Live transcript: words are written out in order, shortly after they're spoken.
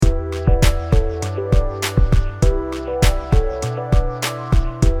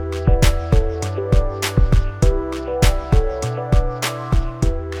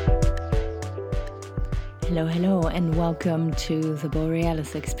and welcome to the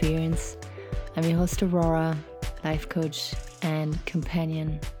Borealis Experience. I'm your host Aurora, life coach and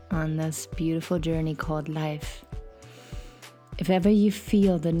companion on this beautiful journey called life. If ever you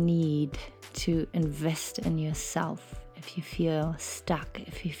feel the need to invest in yourself, if you feel stuck,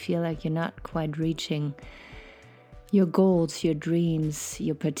 if you feel like you're not quite reaching your goals, your dreams,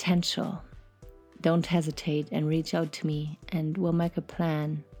 your potential, don't hesitate and reach out to me and we'll make a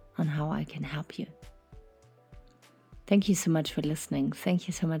plan on how I can help you. Thank you so much for listening. Thank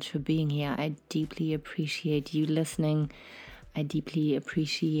you so much for being here. I deeply appreciate you listening. I deeply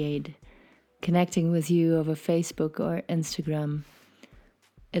appreciate connecting with you over Facebook or Instagram.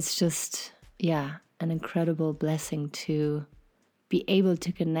 It's just, an incredible blessing to be able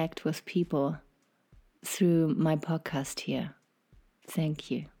to connect with people through my podcast here.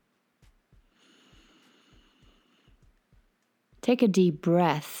 Thank you. Take a deep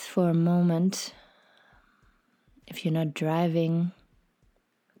breath for a moment. If you're not driving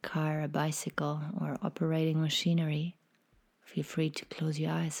a car, a bicycle, or operating machinery, feel free to close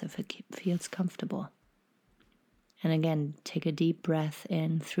your eyes if it feels comfortable. And again, take a deep breath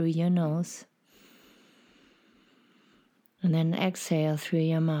in through your nose. And then exhale through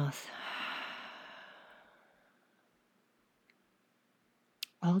your mouth.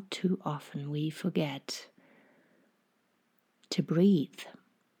 All too often we forget to breathe.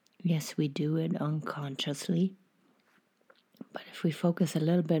 Yes, we do it unconsciously. But if we focus a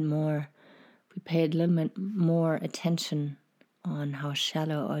little bit more, if we pay a little bit more attention on how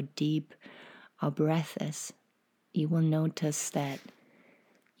shallow or deep our breath is, you will notice that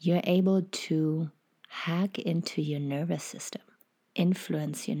you're able to hack into your nervous system,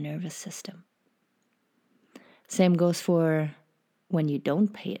 influence your nervous system. Same goes for when you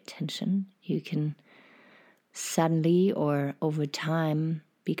don't pay attention. You can suddenly or over time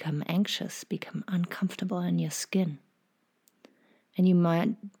become anxious, become uncomfortable in your skin. And you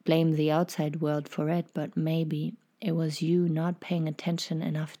might blame the outside world for it, but maybe it was you not paying attention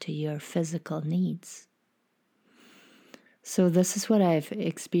enough to your physical needs. So this is what I've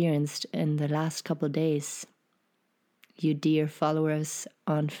experienced in the last couple of days. You dear followers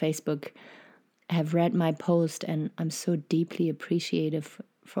on Facebook have read my post, and I'm so deeply appreciative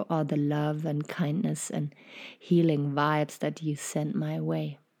for all the love and kindness and healing vibes that you sent my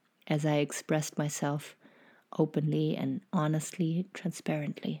way as I expressed myself openly and honestly,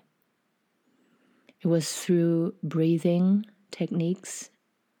 transparently. It was through breathing techniques,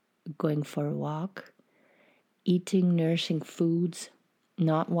 going for a walk, eating nourishing foods,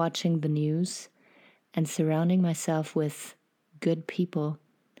 not watching the news, and surrounding myself with good people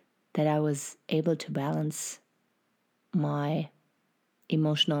that I was able to balance my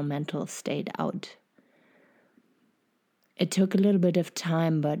emotional mental state out. It took a little bit of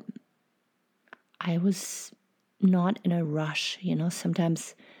time, but I was not in a rush.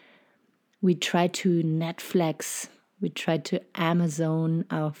 Sometimes we try to Netflix, we try to Amazon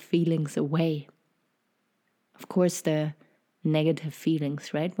our feelings away. Of course, the negative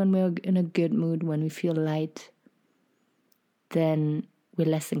feelings, right? When we're in a good mood, when we feel light, then we're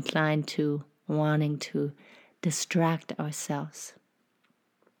less inclined to wanting to distract ourselves.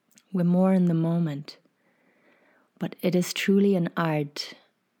 We're more in the moment. But it is truly an art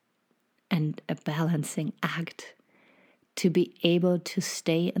and a balancing act to be able to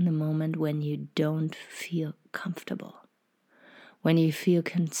stay in the moment when you don't feel comfortable, when you feel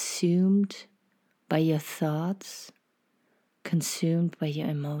consumed by your thoughts, consumed by your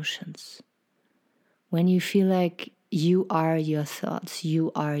emotions, when you feel like you are your thoughts,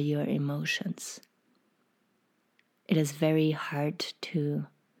 you are your emotions. It is very hard to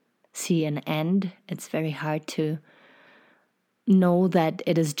see an end. It's very hard to know that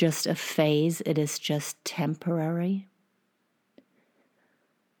it is just a phase, it is just temporary.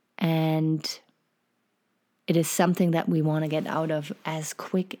 And it is something that we want to get out of as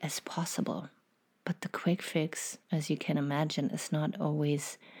quick as possible. But the quick fix, as you can imagine, is not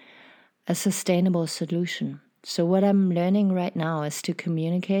always a sustainable solution. So what I'm learning right now is to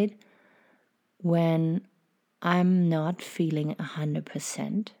communicate when I'm not feeling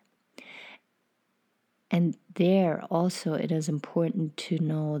 100%. And there also it is important to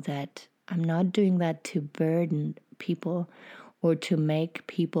know that I'm not doing that to burden people or to make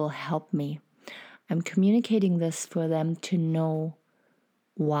people help me. I'm communicating this for them to know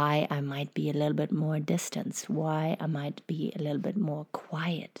why I might be a little bit more distant, why I might be a little bit more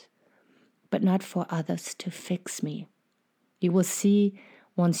quiet, but not for others to fix me. You will see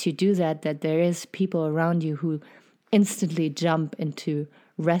once you do that there is people around you who instantly jump into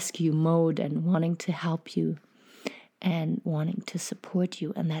rescue mode and wanting to help you and wanting to support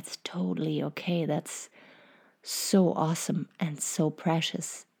you. And that's totally okay. That's so awesome and so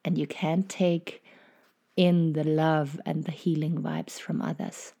precious, and you can't take in the love and the healing vibes from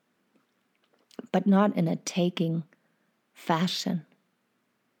others, but not in a taking fashion.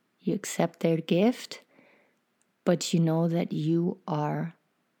 You accept their gift, but you know that you are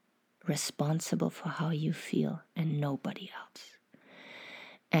responsible for how you feel and nobody else.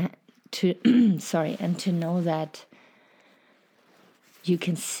 And to and to know that you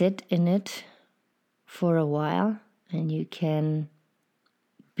can sit in it for a while, and you can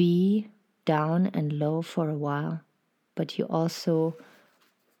be down and low for a while, but you also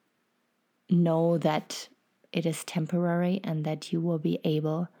know that it is temporary and that you will be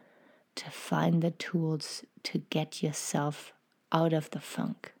able to find the tools to get yourself out of the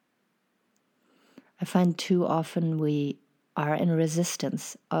funk. I find too often we are in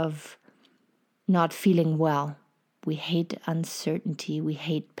resistance of not feeling well. We hate uncertainty. We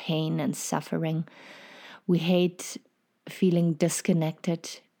hate pain and suffering. We hate feeling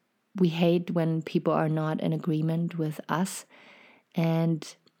disconnected. We hate when people are not in agreement with us.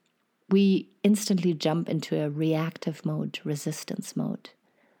 And we instantly jump into a reactive mode, resistance mode.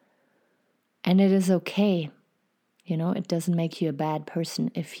 And it is okay. It doesn't make you a bad person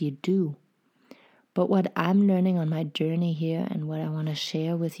if you do. But what I'm learning on my journey here and what I want to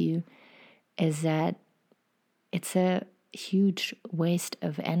share with you is that it's a huge waste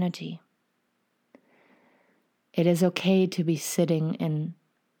of energy. It is okay to be sitting in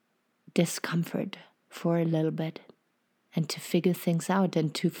discomfort for a little bit and to figure things out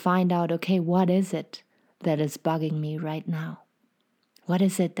and to find out, okay, what is it that is bugging me right now? What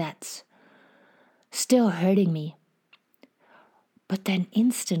is it that's still hurting me? But then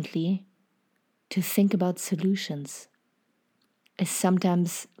instantly to think about solutions is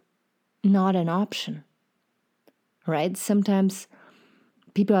sometimes not an option, right? Sometimes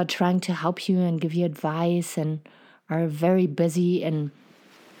people are trying to help you and give you advice and are very busy and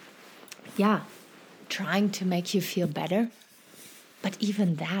trying to make you feel better. But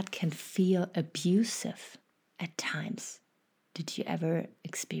even that can feel abusive at times. Did you ever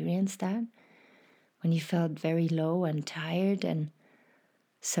experience that? When you felt very low and tired and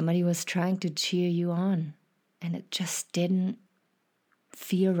somebody was trying to cheer you on and it just didn't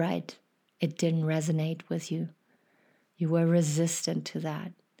feel right. It didn't resonate with you. You were resistant to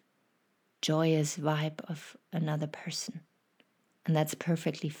that joyous vibe of another person. And that's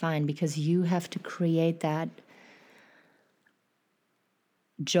perfectly fine because you have to create that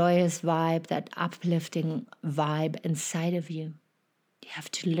joyous vibe, that uplifting vibe inside of you. You have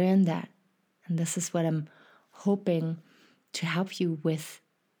to learn that. And this is what I'm hoping to help you with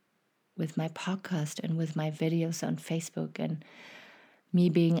my podcast and with my videos on Facebook and me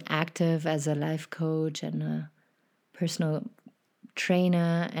being active as a life coach and a personal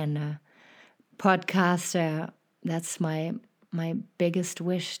trainer and a podcaster. That's my biggest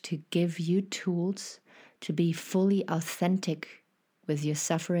wish, to give you tools to be fully authentic with your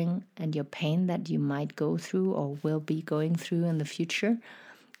suffering and your pain that you might go through or will be going through in the future,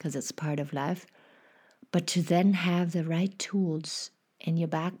 because it's part of life, but to then have the right tools in your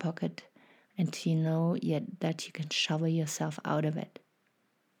back pocket and to know that you can shovel yourself out of it.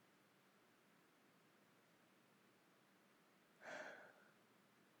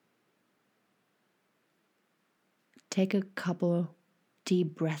 Take a couple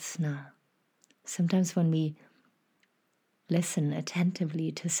deep breaths now. Sometimes when we listen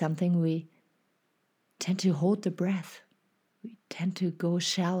attentively to something, we tend to hold the breath. We tend to go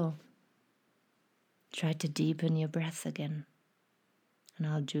shallow. Try to deepen your breath again, and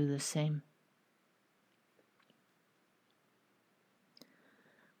I'll do the same.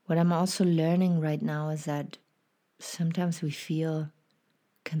 What I'm also learning right now is that sometimes we feel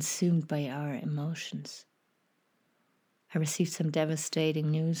consumed by our emotions. I received some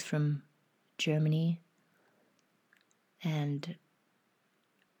devastating news from Germany, and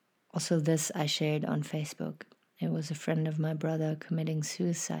also this I shared on Facebook. It was a friend of my brother committing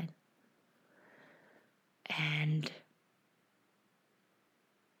suicide. And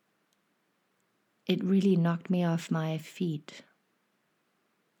it really knocked me off my feet.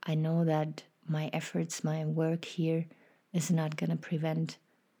 I know that my efforts, my work here is not going to prevent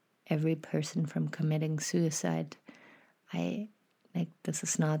every person from committing suicide. This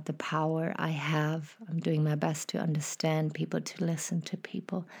is not the power I have. I'm doing my best to understand people, to listen to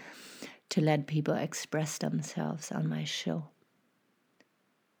people, to let people express themselves on my show.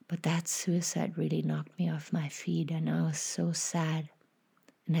 But that suicide really knocked me off my feet, and I was so sad.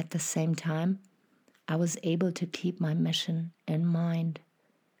 And at the same time, I was able to keep my mission in mind,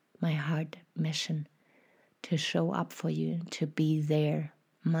 my heart mission, to show up for you, to be there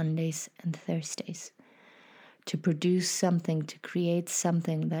Mondays and Thursdays, to produce something, to create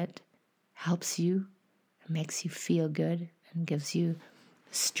something that helps you, makes you feel good, and gives you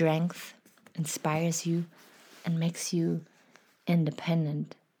strength, inspires you, and makes you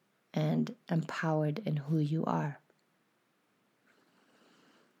independent and empowered in who you are.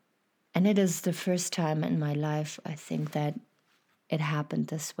 And it is the first time in my life, I think, that it happened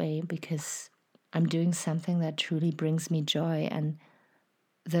this way, because I'm doing something that truly brings me joy, and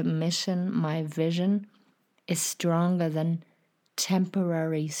the mission, my vision, is stronger than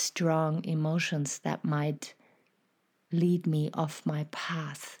temporary strong emotions that might lead me off my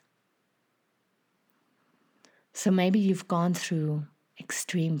path. So maybe you've gone through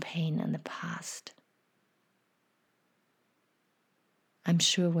extreme pain in the past. I'm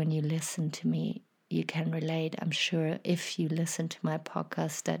sure when you listen to me, you can relate. I'm sure if you listen to my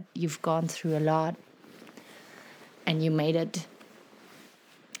podcast that you've gone through a lot and you made it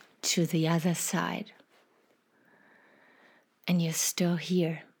to the other side. And you're still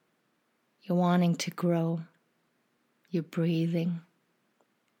here. You're wanting to grow. You're breathing.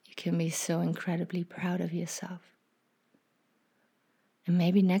 You can be so incredibly proud of yourself. And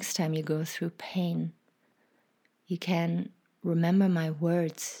maybe next time you go through pain, you can remember my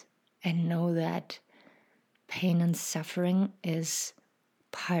words and know that pain and suffering is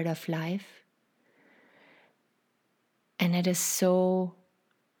part of life. And it is so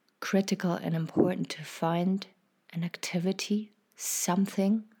critical and important to find an activity,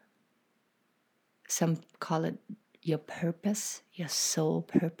 something, some call it your purpose, your soul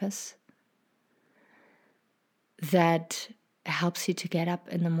purpose, that helps you to get up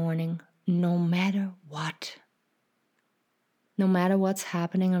in the morning no matter what. No matter what's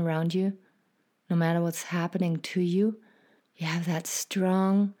happening around you, no matter what's happening to you, you have that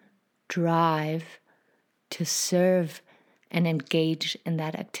strong drive to serve and engage in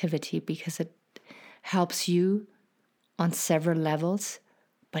that activity, because it helps you on several levels,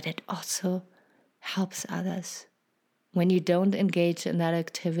 but it also helps others. When you don't engage in that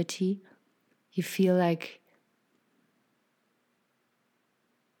activity, you feel like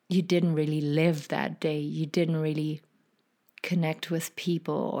you didn't really live that day. You didn't really connect with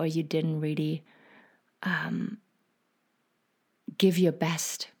people, or you didn't really give your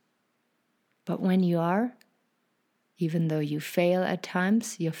best. But when you are, even though you fail at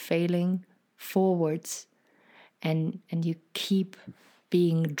times, you're failing forwards, and you keep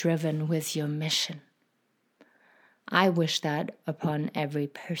being driven with your mission. I wish that upon every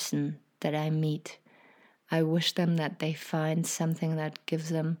person that I meet. I wish them that they find something that gives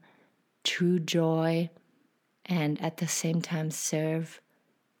them true joy and at the same time serve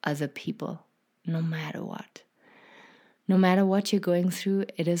other people, no matter what. No matter what you're going through,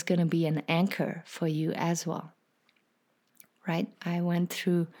 it is going to be an anchor for you as well. Right? I went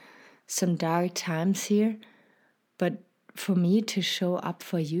through some dark times here, but for me to show up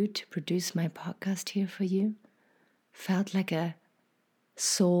for you, to produce my podcast here for you, felt like a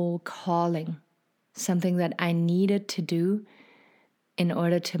soul calling, something that I needed to do in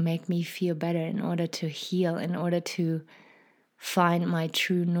order to make me feel better, in order to heal, in order to find my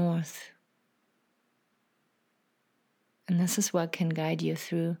true north. And this is what can guide you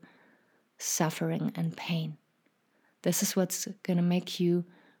through suffering and pain. This is what's going to make you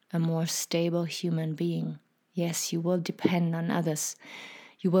a more stable human being. Yes, you will depend on others.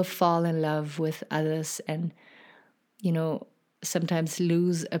 You will fall in love with others and, sometimes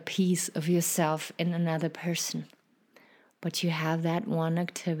lose a piece of yourself in another person. But you have that one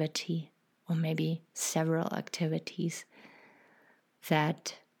activity, or maybe several activities,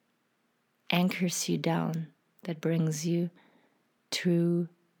 that anchors you down, that brings you true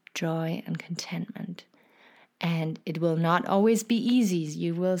joy and contentment. And it will not always be easy.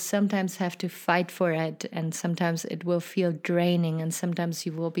 You will sometimes have to fight for it, and sometimes it will feel draining, and sometimes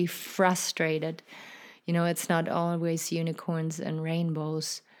you will be frustrated. It's not always unicorns and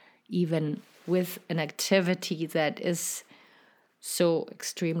rainbows, even with an activity that is so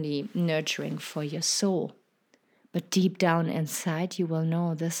extremely nurturing for your soul. But deep down inside, you will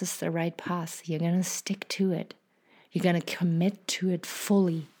know this is the right path. You're going to stick to it. You're going to commit to it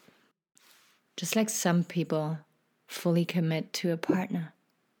fully. Just like some people fully commit to a partner.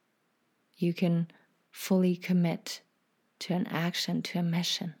 You can fully commit to an action, to a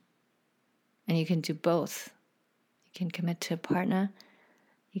mission. And you can do both. You can commit to a partner.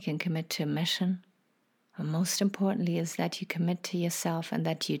 You can commit to a mission. But most importantly is that you commit to yourself, and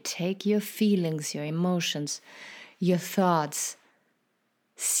that you take your feelings, your emotions, your thoughts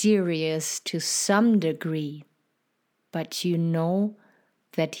serious to some degree. But you know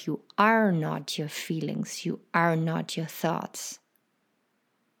that you are not your feelings, you are not your thoughts.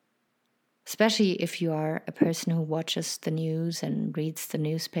 especially if you are a person who watches the news and reads the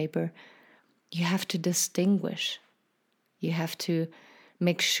newspaper, you have to distinguish. You have to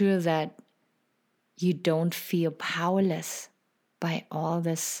make sure that you don't feel powerless by all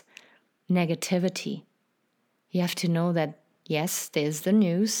this negativity. You have to know that, yes, there's the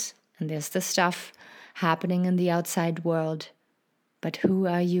news and there's the stuff happening in the outside world, but who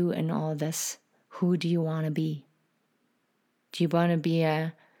are you in all this? Who do you want to be? Do you want to be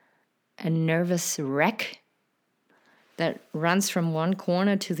a nervous wreck that runs from one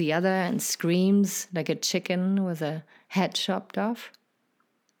corner to the other and screams like a chicken with a head chopped off?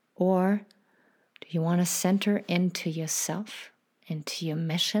 Or do you want to center into yourself, into your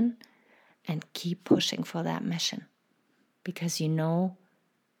mission, and keep pushing for that mission? Because you know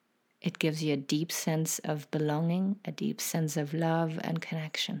it gives you a deep sense of belonging, a deep sense of love and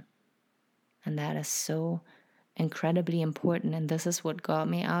connection. And that is so incredibly important. And this is what got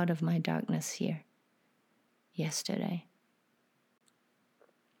me out of my darkness here yesterday.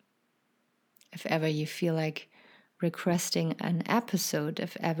 If ever you feel like requesting an episode,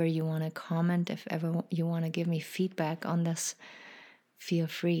 if ever you want to comment, if ever you want to give me feedback on this, feel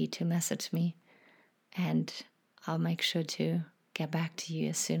free to message me and I'll make sure to get back to you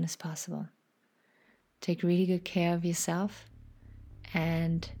as soon as possible. Take really good care of yourself,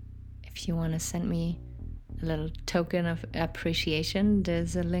 and if you want to send me a little token of appreciation,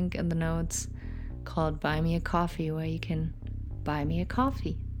 there's a link in the notes called Buy Me a Coffee where you can buy me a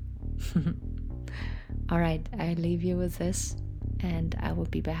coffee. All right, I leave you with this, and I will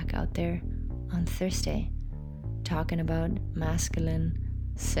be back out there on Thursday talking about masculine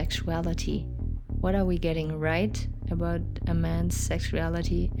sexuality. What are we getting right about a man's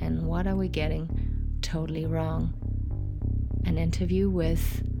sexuality, and what are we getting totally wrong? An interview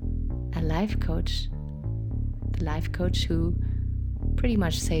with a life coach, the life coach who pretty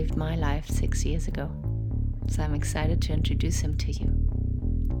much saved my life 6 years ago. So I'm excited to introduce him to you.